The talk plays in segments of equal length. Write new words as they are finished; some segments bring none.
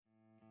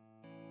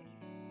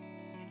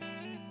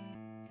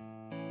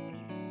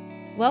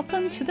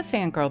Welcome to The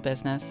Fangirl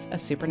Business, a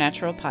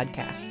supernatural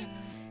podcast.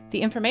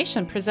 The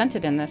information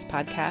presented in this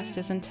podcast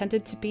is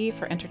intended to be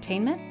for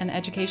entertainment and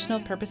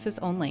educational purposes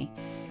only.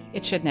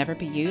 It should never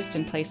be used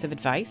in place of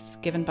advice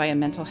given by a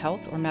mental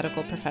health or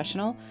medical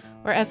professional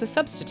or as a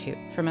substitute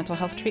for mental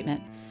health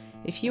treatment.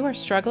 If you are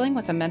struggling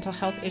with a mental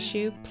health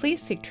issue,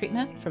 please seek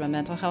treatment from a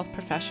mental health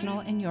professional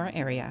in your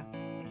area.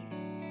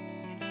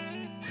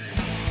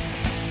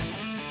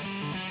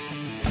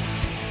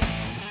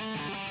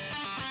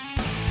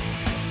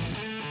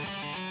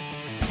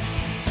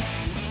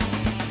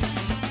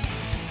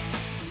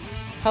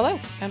 Hello,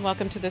 and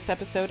welcome to this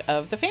episode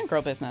of The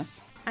Fangirl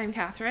Business. I'm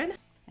Catherine.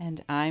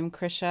 And I'm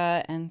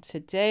Krisha, and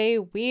today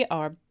we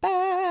are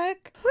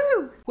back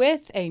Woo!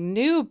 With a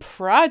new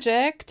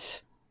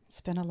project. It's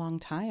been a long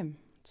time.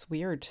 It's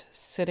weird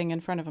sitting in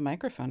front of a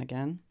microphone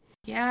again.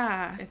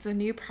 Yeah, it's a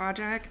new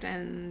project,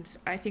 and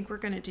I think we're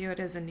going to do it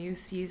as a new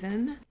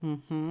season.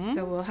 Mm-hmm.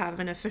 So we'll have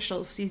an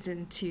official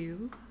season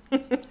 2. How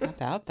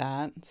about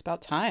that? It's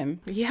about time.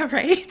 Yeah,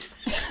 right?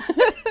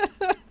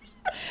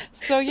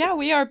 So yeah,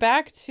 we are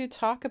back to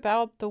talk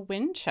about the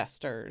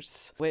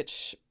Winchesters,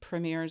 which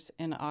premieres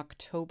in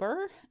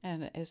October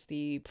and is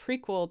the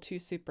prequel to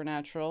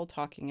Supernatural,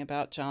 talking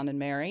about John and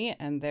Mary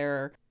and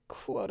their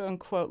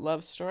quote-unquote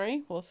love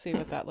story. We'll see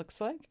what that looks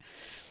like.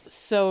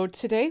 So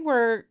today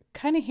we're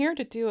kind of here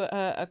to do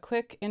a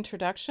quick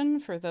introduction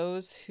for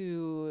those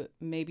who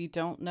maybe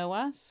don't know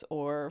us,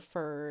 or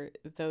for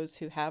those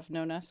who have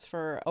known us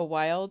for a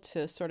while,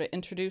 to sort of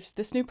introduce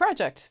this new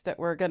project that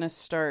we're going to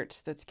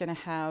start that's going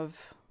to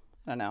have,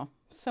 I don't know,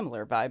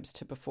 similar vibes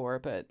to before,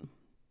 but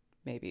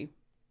maybe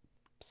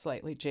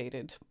slightly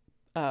jaded,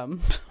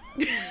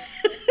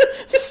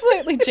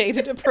 slightly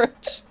jaded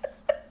approach.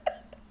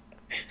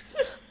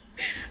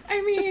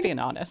 I mean, just being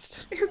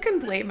honest. Who can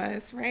blame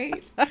us,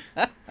 right?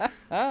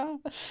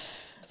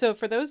 So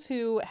for those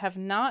who have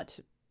not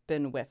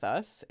been with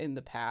us in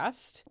the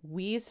past,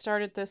 we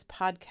started this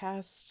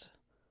podcast,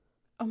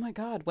 oh my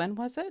God, when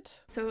was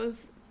it? So it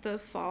was the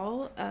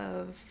fall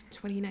of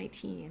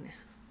 2019.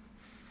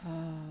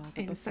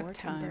 In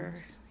September.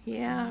 Times.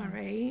 Yeah,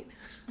 right?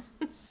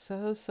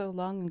 So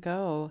long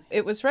ago.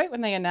 It was right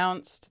when they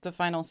announced the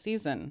final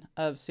season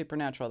of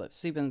Supernatural, that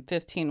season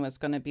 15 was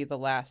going to be the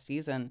last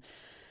season.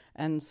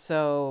 And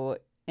so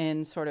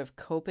in sort of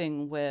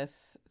coping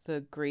with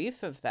the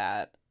grief of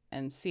that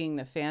and seeing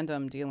the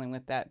fandom dealing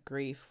with that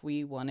grief,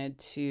 we wanted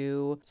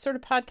to sort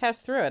of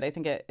podcast through it. I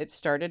think it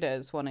started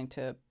as wanting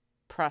to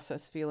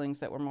process feelings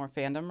that were more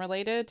fandom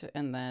related,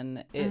 and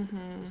then it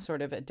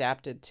sort of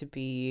adapted to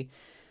be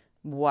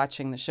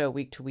watching the show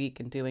week to week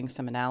and doing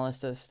some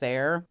analysis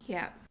there.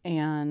 Yeah.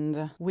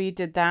 And we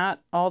did that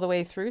all the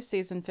way through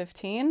season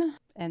 15,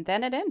 and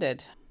then it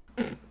ended.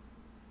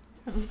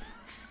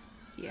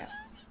 Yeah.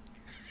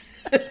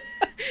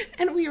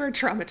 And we were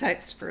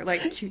traumatized for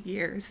like 2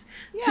 years.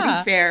 Yeah. To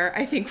be fair,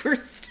 I think we're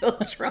still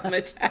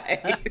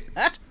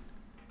traumatized.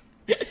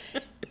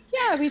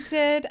 Yeah, we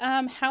did.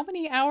 How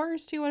many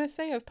hours do you want to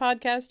say of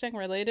podcasting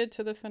related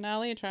to the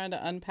finale, trying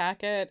to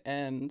unpack it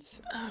and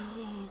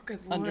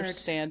good Lord.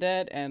 Understand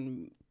it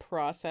and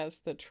process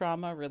the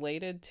trauma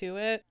related to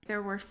it?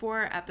 There were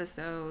 4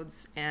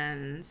 episodes,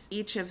 and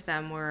each of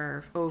them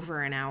were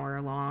over an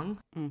hour long.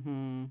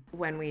 Mm-hmm.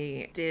 When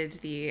we did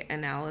the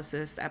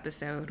analysis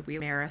episode, we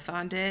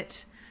marathoned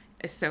it.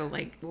 So,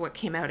 like, what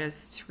came out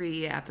as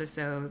 3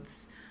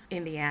 episodes,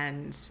 in the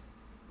end,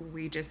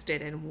 we just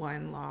did in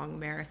one long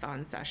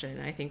marathon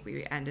session. I think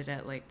we ended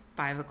at like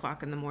 5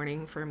 o'clock in the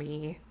morning for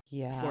me.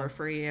 Yeah. 4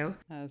 for you.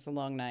 That was a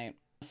long night.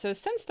 So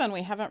since then,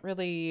 we haven't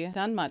really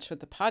done much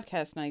with the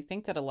podcast. And I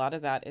think that a lot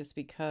of that is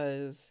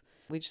because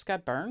we just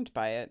got burned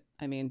by it.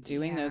 I mean,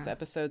 doing those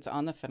episodes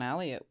on the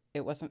finale,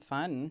 it wasn't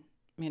fun.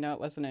 You know, it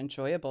wasn't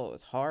enjoyable. It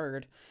was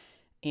hard.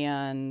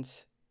 And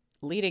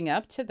leading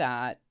up to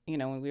that, you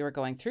know, when we were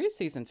going through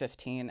season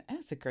 15, it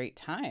was a great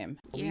time.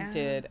 Yeah. We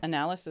did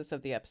analysis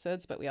of the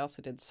episodes, but we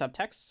also did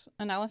subtext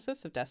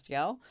analysis of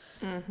Destiel,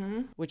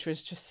 which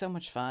was just so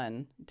much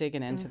fun,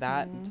 digging into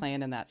that and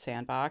playing in that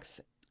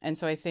sandbox. And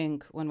so I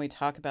think when we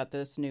talk about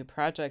this new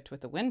project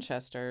with the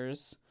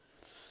Winchesters,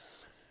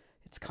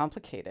 it's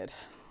complicated,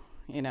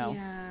 you know.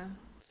 Yeah.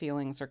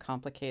 Feelings are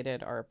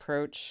complicated. Our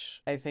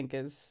approach, I think,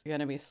 is going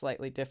to be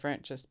slightly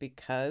different just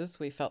because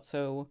we felt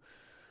so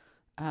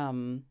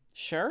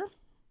sure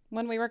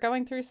when we were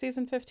going through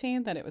season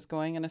 15 that it was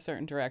going in a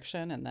certain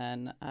direction, and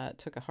then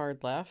took a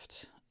hard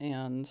left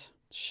and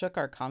shook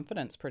our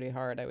confidence pretty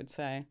hard, I would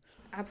say.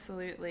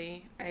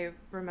 Absolutely. I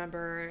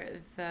remember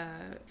the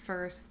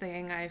first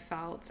thing I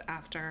felt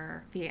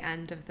after the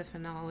end of the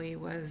finale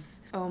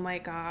was, oh my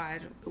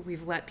God,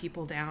 we've let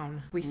people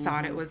down. We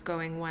thought it was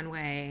going one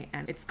way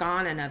and it's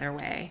gone another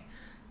way.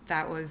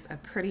 That was a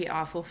pretty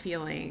awful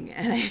feeling,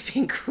 and I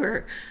think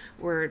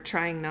we're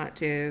trying not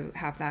to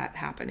have that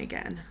happen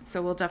again.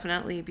 So we'll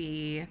definitely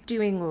be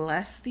doing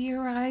less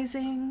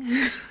theorizing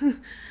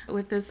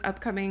with this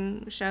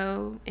upcoming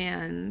show,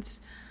 and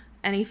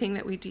anything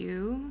that we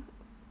do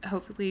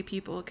hopefully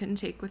people can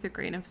take with a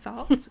grain of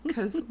salt,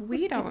 because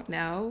we don't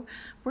know.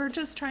 We're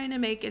just trying to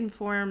make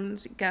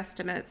informed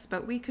guesstimates,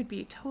 but we could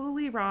be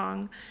totally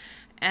wrong.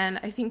 And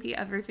I think the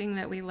other thing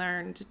that we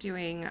learned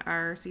doing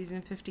our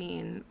season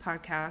 15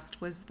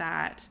 podcast was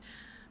that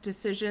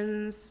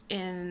decisions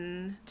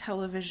in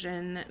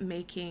television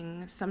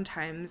making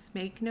sometimes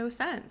make no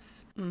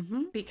sense,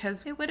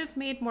 because it would have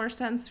made more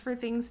sense for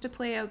things to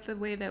play out the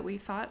way that we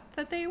thought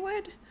that they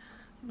would.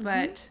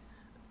 But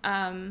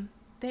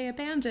they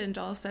abandoned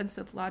all sense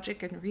of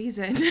logic and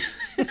reason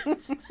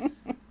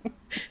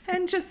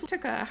and just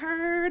took a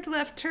hard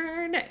left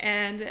turn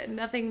and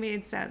nothing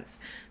made sense.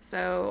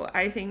 So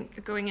I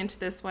think going into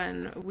this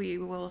one, we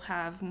will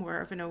have more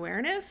of an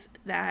awareness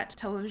that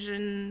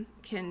television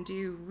can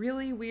do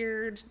really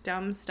weird,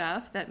 dumb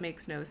stuff that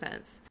makes no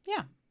sense.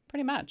 Yeah,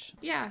 pretty much.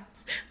 Yeah.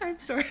 I'm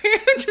sorry.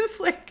 I'm just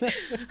like,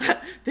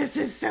 this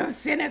is so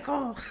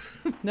cynical.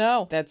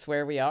 No, that's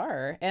where we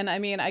are. And I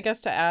mean, I guess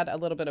to add a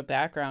little bit of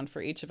background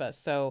for each of us.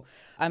 So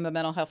I'm a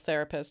mental health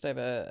therapist. I have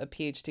a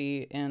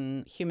PhD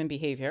in human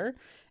behavior.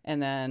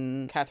 And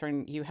then,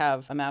 Catherine, you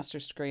have a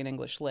master's degree in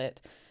English Lit.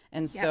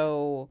 And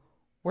so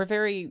we're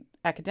very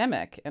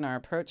academic in our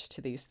approach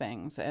to these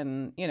things.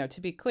 And, you know,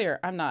 to be clear,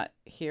 I'm not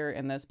here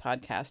in this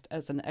podcast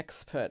as an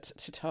expert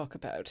to talk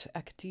about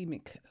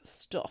academic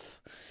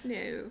stuff.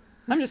 No.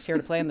 I'm just here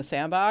to play in the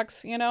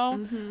sandbox, you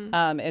know?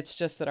 It's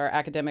just that our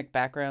academic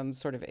backgrounds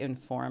sort of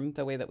inform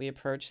the way that we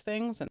approach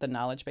things and the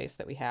knowledge base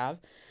that we have.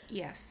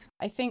 Yes.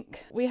 I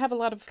think we have a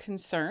lot of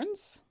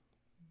concerns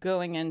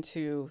going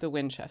into the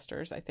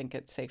Winchesters. I think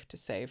it's safe to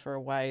say, for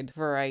a wide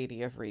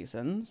variety of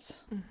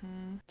reasons.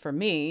 For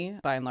me,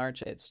 by and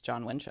large, it's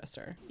John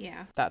Winchester.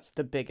 Yeah. That's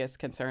the biggest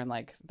concern.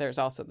 Like, there's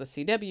also the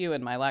CW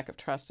and my lack of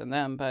trust in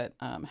them, but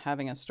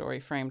having a story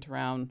framed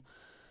around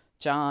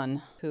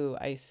John, who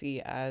I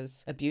see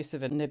as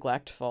abusive and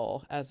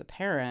neglectful as a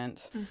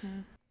parent,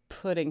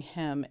 putting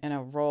him in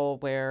a role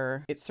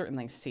where it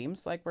certainly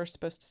seems like we're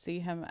supposed to see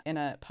him in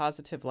a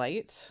positive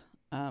light.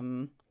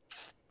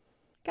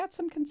 Got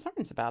some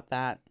concerns about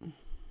that.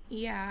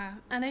 Yeah,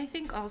 and I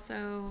think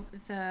also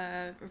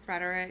the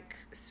rhetoric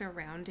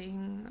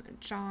surrounding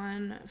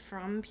John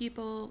from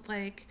people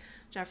like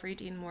Jeffrey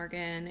Dean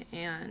Morgan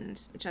and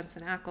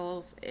Jensen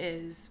Ackles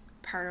is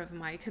part of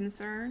my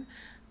concern,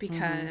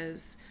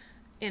 because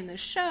in the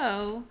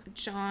show,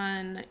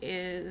 John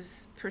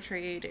is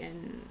portrayed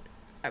in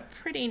a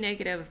pretty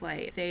negative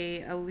light.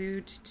 They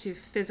allude to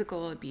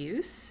physical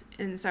abuse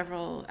in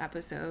several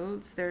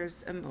episodes.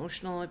 There's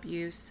emotional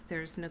abuse,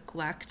 there's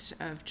neglect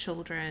of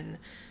children,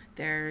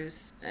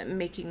 there's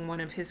making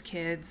one of his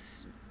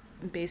kids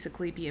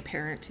basically be a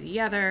parent to the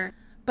other.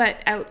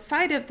 But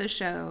outside of the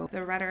show,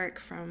 the rhetoric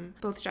from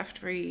both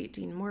Jeffrey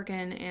Dean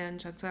Morgan and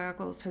Jensen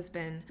Ackles has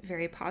been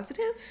very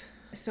positive.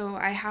 So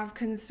I have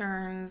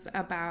concerns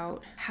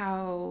about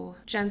how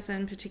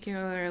Jensen,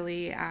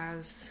 particularly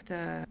as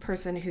the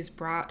person who's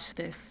brought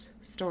this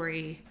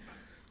story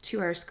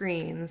to our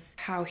screens,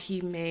 how he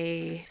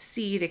may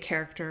see the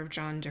character of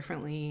John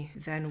differently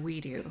than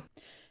we do.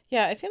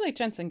 Yeah, I feel like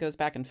Jensen goes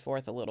back and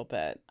forth a little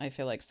bit. I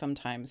feel like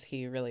sometimes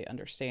he really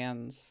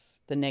understands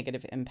the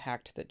negative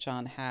impact that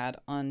John had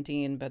on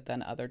Dean, but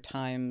then other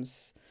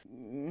times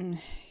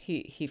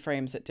he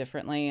frames it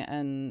differently.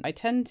 And I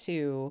tend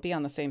to be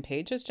on the same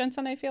page as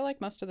Jensen, I feel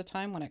like, most of the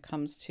time when it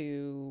comes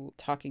to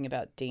talking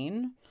about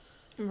Dean.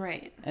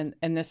 Right. And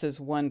this is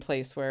one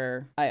place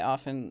where I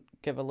often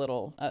give a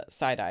little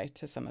side eye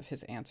to some of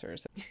his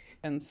answers.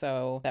 And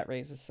so that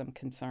raises some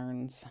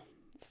concerns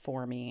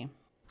for me.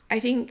 I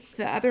think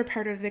the other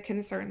part of the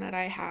concern that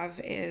I have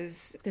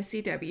is the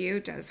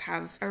CW does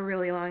have a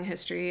really long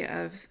history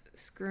of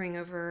screwing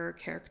over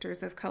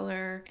characters of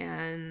color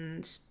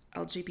and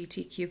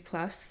LGBTQ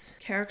plus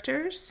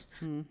characters.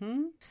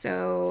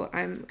 So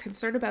I'm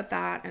concerned about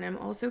that. And I'm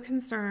also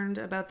concerned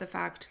about the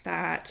fact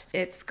that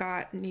it's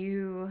got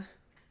new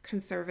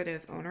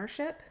conservative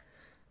ownership,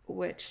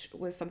 which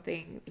was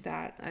something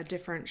that a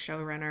different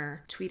showrunner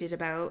tweeted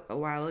about a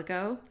while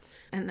ago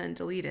and then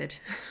deleted.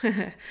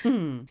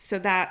 So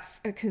that's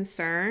a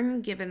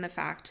concern, given the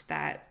fact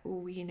that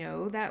we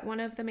know that one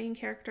of the main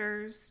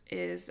characters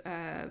is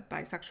a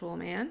bisexual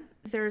man.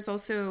 There's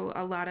also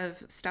a lot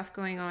of stuff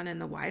going on in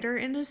the wider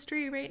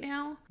industry right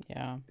now.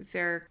 Yeah.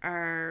 There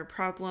are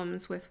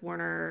problems with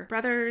Warner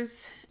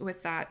Brothers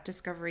with that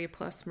Discovery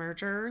Plus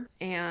merger,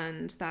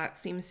 and that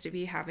seems to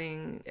be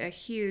having a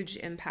huge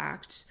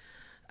impact.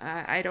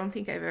 I don't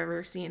think I've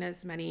ever seen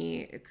as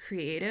many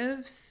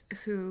creatives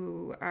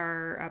who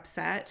are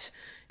upset,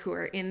 who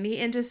are in the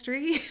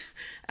industry,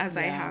 as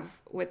I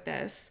have with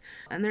this.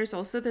 And there's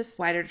also this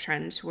wider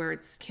trend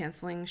towards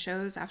canceling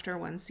shows after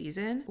one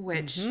season,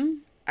 which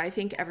I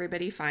think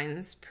everybody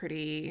finds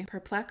pretty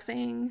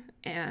perplexing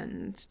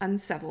and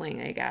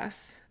unsettling, I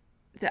guess.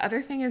 The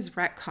other thing is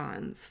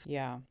retcons.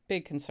 Yeah,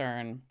 big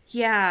concern.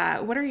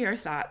 Yeah, what are your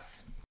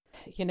thoughts?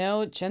 You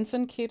know,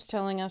 Jensen keeps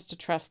telling us to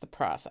trust the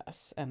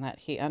process and that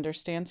he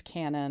understands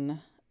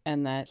canon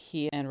and that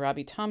he and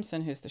Robbie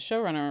Thompson, who's the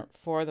showrunner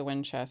for the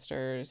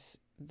Winchesters,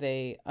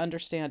 They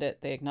understand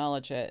it. They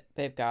acknowledge it.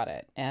 They've got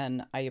it.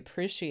 And I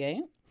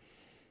appreciate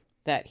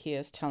that he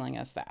is telling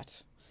us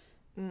that.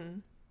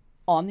 Mm.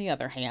 On the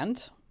other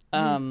hand,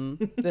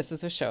 this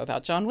is a show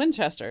about John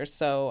Winchester.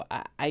 So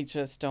I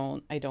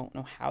don't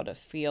know how to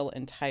feel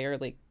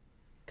entirely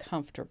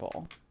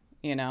comfortable,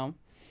 you know?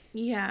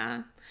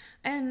 Yeah.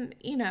 And,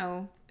 you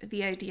know,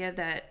 the idea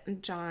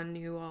that John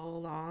knew all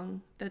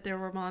along that there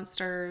were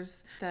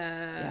monsters,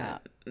 the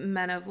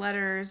Men of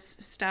Letters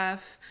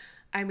stuff.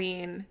 I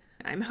mean,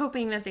 I'm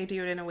hoping that they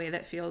do it in a way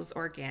that feels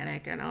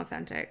organic and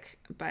authentic,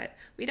 but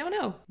we don't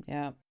know.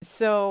 Yeah.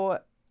 So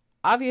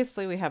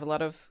obviously we have a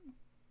lot of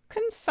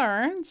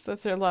concerns.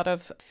 There's a lot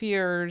of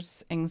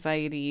fears,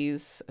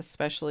 anxieties,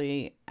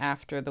 especially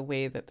after the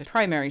way that the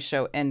primary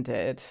show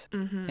ended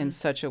in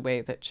such a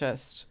way that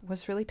just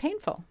was really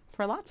painful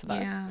for lots of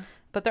us.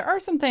 But there are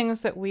some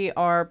things that we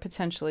are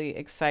potentially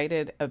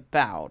excited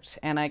about.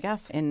 And I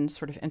guess in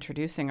sort of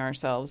introducing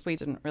ourselves, we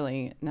didn't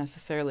really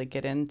necessarily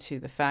get into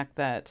the fact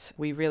that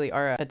we really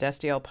are a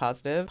Destiel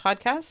positive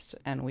podcast,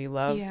 and we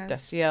love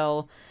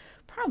Destiel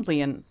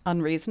probably an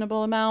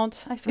unreasonable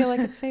amount, I feel like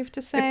it's safe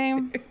to say.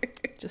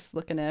 Just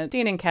looking at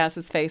Dean and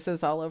Cass's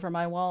faces all over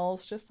my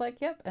walls, just like,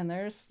 yep, and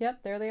there's,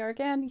 yep, there they are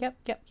again.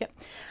 Yep.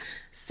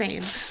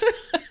 Same.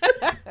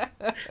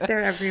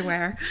 They're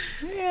everywhere.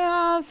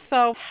 Yeah,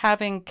 so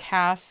having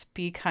Cass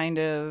be kind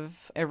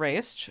of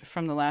erased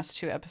from the last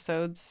 2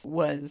 episodes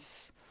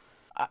was,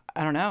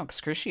 I don't know,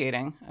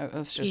 excruciating. It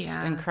was just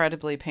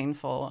incredibly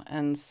painful.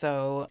 And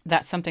so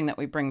that's something that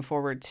we bring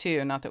forward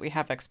too. Not that we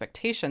have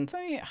expectations.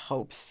 I mean,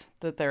 hopes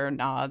that there are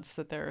nods,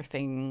 that there are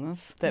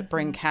things that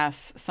bring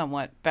Cass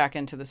somewhat back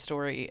into the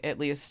story, at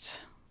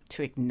least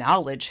to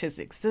acknowledge his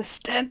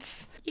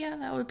existence. Yeah,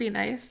 that would be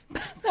nice.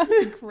 That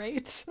would be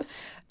great.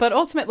 But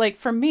ultimately, like,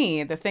 for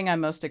me, the thing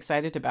I'm most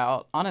excited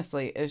about,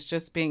 honestly, is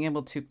just being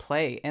able to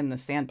play in the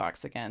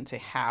sandbox again, to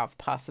have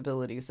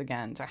possibilities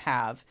again, to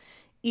have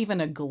even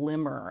a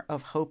glimmer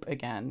of hope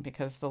again,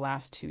 because the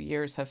last 2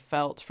 years have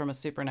felt, from a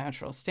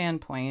supernatural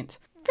standpoint,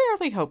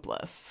 fairly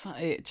hopeless.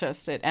 It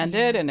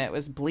ended and it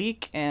was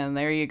bleak, and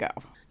there you go.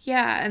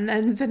 Yeah, and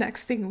then the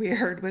next thing we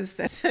heard was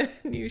that the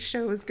new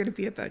show was going to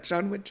be about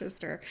John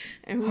Winchester,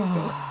 and we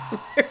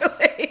both were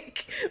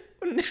like,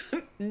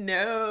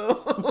 no.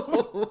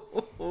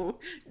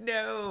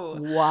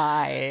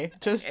 Why?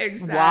 Just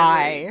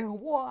exactly.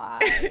 Why?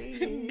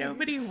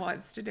 Nobody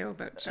wants to know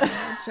about John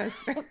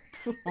Winchester.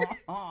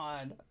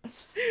 God.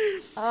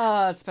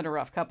 It's been a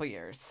rough couple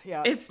years.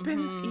 Yeah. It's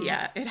been,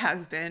 it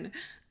has been.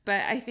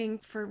 But I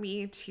think for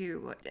me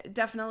too,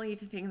 definitely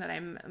the thing that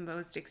I'm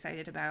most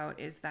excited about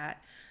is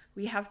that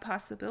we have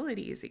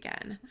possibilities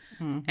again.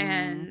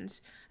 And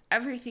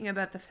everything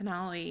about the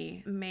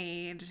finale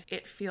made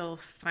it feel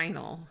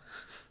final.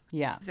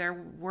 Yeah. There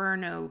were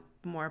no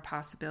more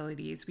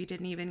possibilities. We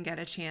didn't even get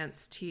a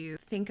chance to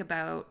think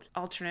about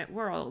alternate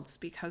worlds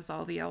because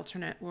all the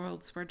alternate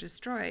worlds were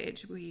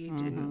destroyed. We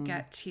didn't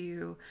get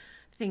to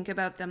think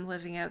about them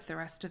living out the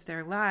rest of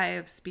their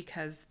lives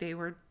because they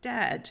were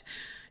dead.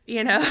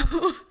 You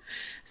know,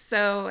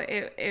 so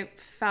it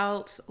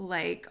felt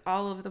like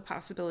all of the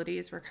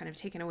possibilities were kind of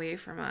taken away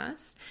from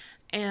us.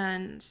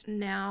 And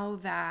now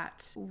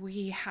that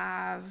we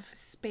have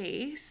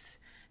space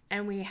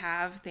and we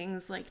have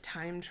things like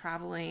time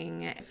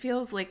traveling, it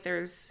feels like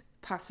there's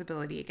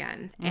possibility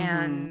again.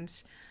 And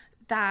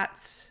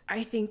that's,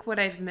 I think, what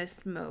I've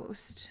missed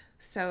most.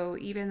 So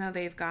even though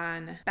they've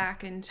gone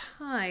back in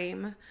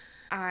time,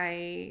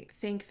 I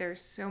think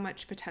there's so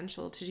much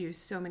potential to do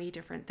so many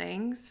different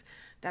things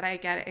that I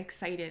get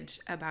excited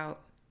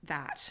about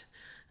that.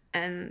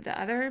 And the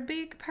other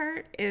big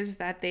part is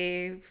that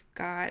they've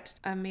got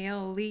a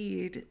male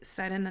lead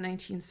set in the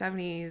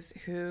 1970s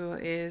who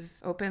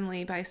is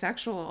openly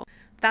bisexual.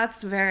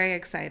 That's very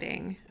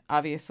exciting.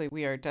 Obviously,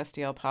 we are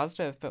Destiel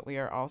positive, but we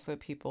are also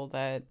people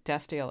that,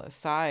 Destiel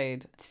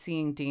aside,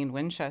 seeing Dean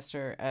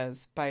Winchester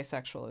as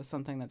bisexual is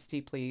something that's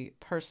deeply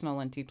personal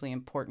and deeply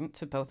important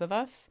to both of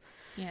us.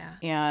 Yeah.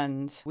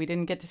 And we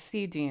didn't get to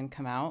see Dean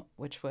come out,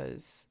 which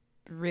was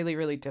really,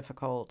 really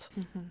difficult.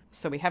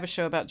 So we have a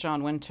show about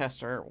John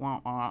Winchester,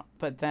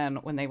 but then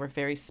when they were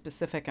very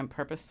specific and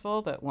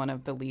purposeful that one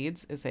of the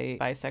leads is a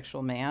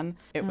bisexual man,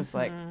 it was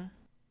like,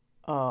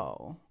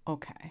 oh,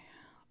 okay.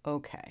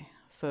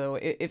 So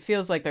it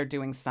feels like they're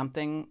doing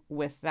something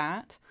with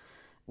that,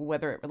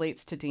 whether it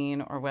relates to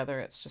Dean or whether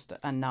it's just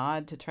a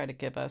nod to try to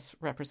give us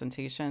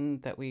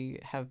representation that we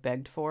have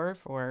begged for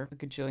a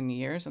gajillion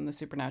years in the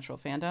supernatural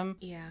fandom.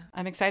 Yeah.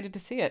 I'm excited to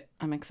see it.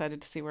 I'm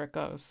excited to see where it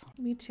goes.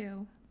 Me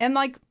too. And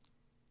like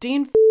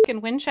Dean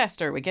fucking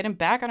Winchester, we get him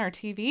back on our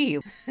TV.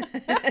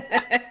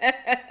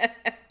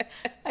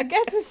 I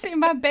get to see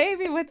my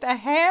baby with the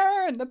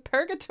hair and the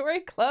purgatory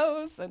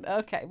clothes. And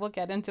okay, we'll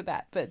get into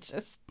that. But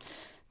just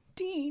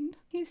Dean,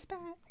 he's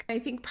back. I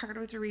think part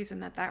of the reason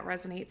that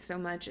resonates so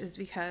much is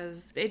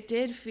because it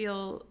did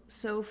feel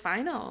so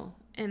final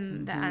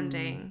in the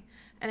ending.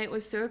 And it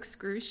was so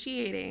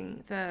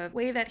excruciating, the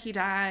way that he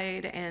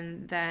died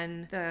and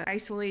then the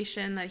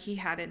isolation that he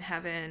had in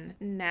heaven.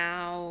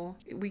 Now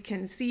we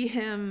can see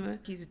him.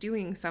 He's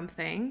doing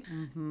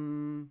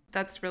something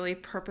that's really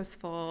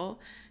purposeful.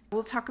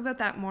 We'll talk about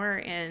that more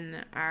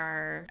in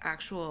our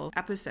actual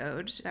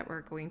episode that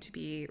we're going to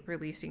be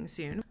releasing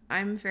soon.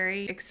 I'm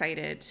very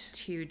excited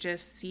to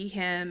just see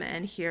him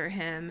and hear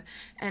him.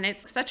 And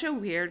it's such a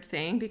weird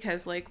thing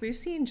because, like, we've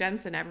seen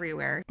Jensen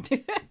everywhere.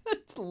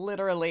 It's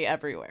literally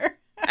everywhere.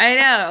 I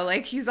know,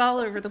 like, he's all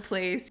over the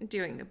place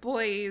doing The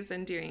Boys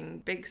and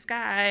doing Big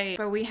Sky,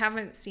 but we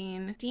haven't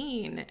seen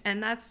Dean,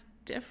 and that's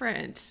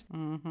different.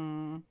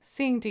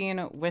 Seeing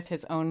Dean with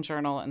his own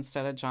journal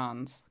instead of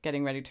John's,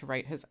 getting ready to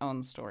write his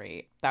own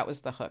story, that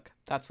was the hook.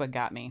 That's what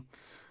got me.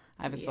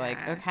 I was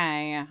like,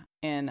 okay,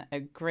 in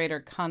a greater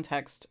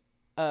context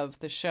of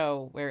the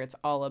show where it's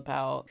all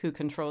about who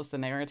controls the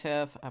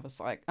narrative, I was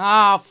like,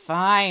 oh,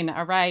 fine.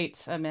 All right,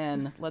 I'm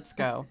in. Let's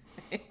go.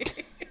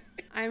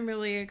 I'm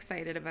really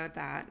excited about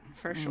that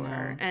for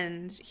sure.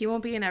 And he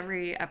won't be in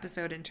every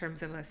episode in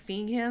terms of us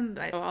seeing him,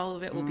 but all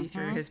of it will be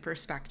through his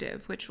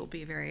perspective, which will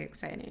be very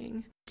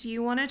exciting. Do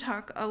you want to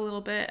talk a little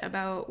bit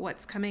about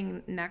what's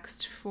coming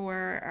next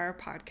for our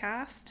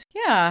podcast?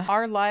 Yeah,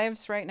 our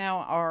lives right now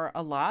are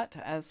a lot,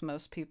 as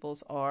most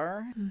people's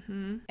are.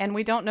 And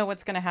we don't know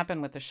what's going to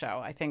happen with the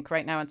show. I think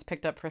right now it's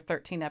picked up for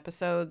 13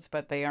 episodes,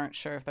 but they aren't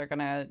sure if they're going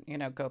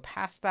to, go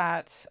past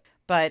that.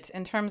 But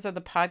in terms of the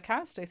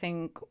podcast, I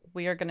think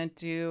we are going to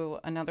do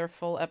another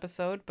full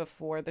episode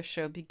before the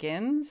show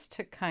begins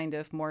to kind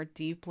of more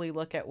deeply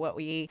look at what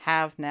we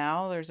have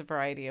now. There's a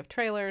variety of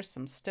trailers,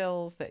 some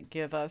stills that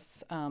give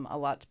us a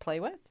lot to play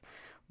with,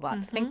 a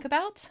lot to think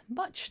about,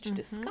 much to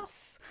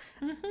discuss.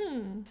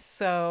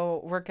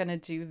 So we're going to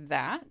do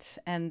that.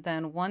 And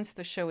then once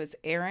the show is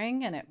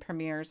airing and it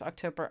premieres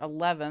October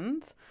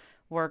 11th,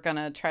 we're going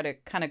to try to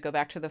kind of go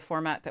back to the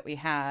format that we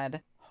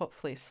had,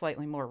 hopefully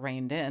slightly more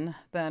reined in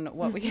than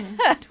what we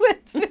had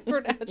when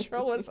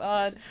Supernatural was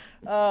on.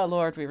 Oh,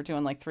 Lord, we were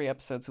doing like 3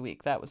 episodes a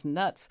week. That was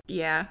nuts.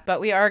 Yeah.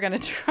 But we are going to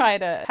try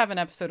to have an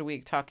episode a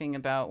week talking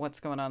about what's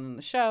going on in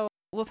the show.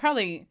 We'll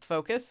probably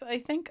focus, I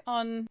think,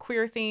 on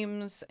queer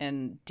themes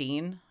and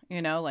Dean,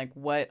 like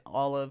what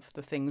all of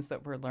the things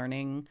that we're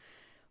learning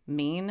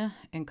mean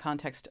in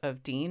context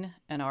of Dean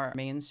and our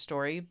main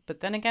story. But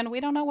then again, we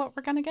don't know what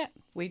we're going to get.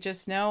 We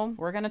just know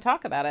we're going to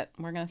talk about it.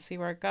 We're going to see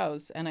where it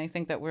goes. And I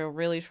think that we're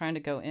really trying to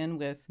go in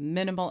with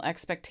minimal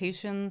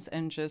expectations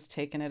and just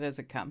taking it as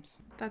it comes.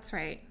 That's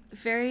right.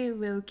 Very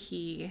low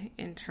key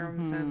in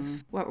terms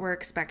of what we're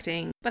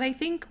expecting. But I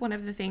think one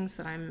of the things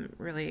that I'm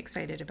really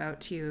excited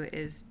about too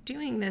is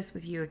doing this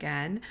with you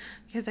again,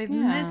 because I've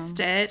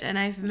missed it and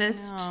I've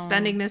missed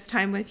spending this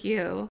time with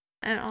you.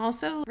 And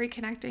also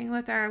reconnecting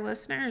with our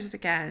listeners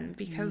again,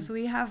 because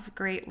we have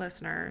great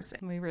listeners.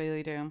 We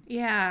really do.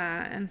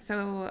 Yeah. And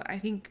so I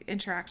think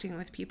interacting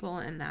with people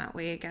in that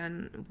way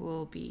again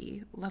will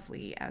be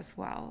lovely as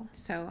well.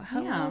 So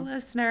hello,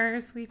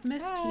 listeners. We've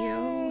missed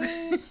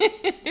you.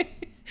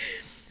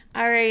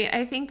 All right.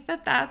 I think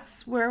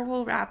that's where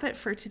we'll wrap it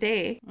for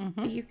today.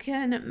 You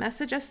can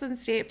message us and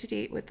stay up to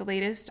date with the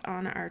latest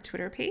on our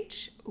Twitter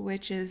page,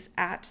 which is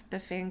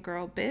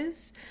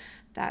 @thefangirlbiz.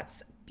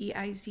 That's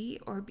BIZ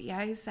or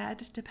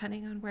BIZ,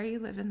 depending on where you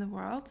live in the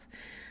world.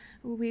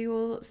 We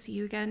will see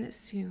you again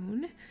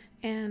soon.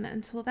 And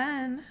until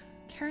then,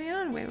 carry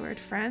on, wayward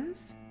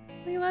friends.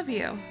 We love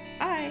you.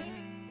 Bye.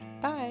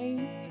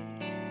 Bye.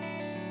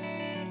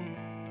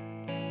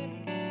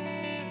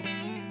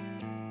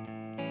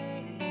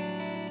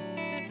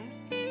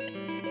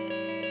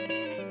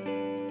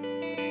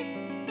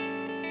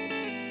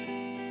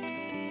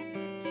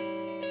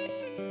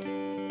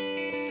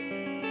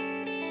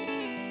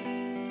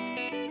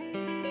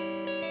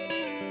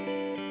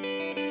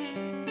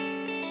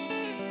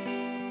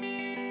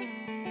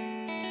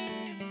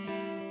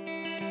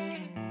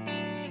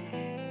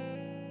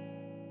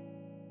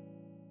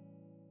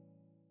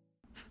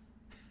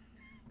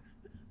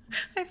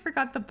 I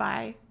forgot the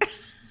bye.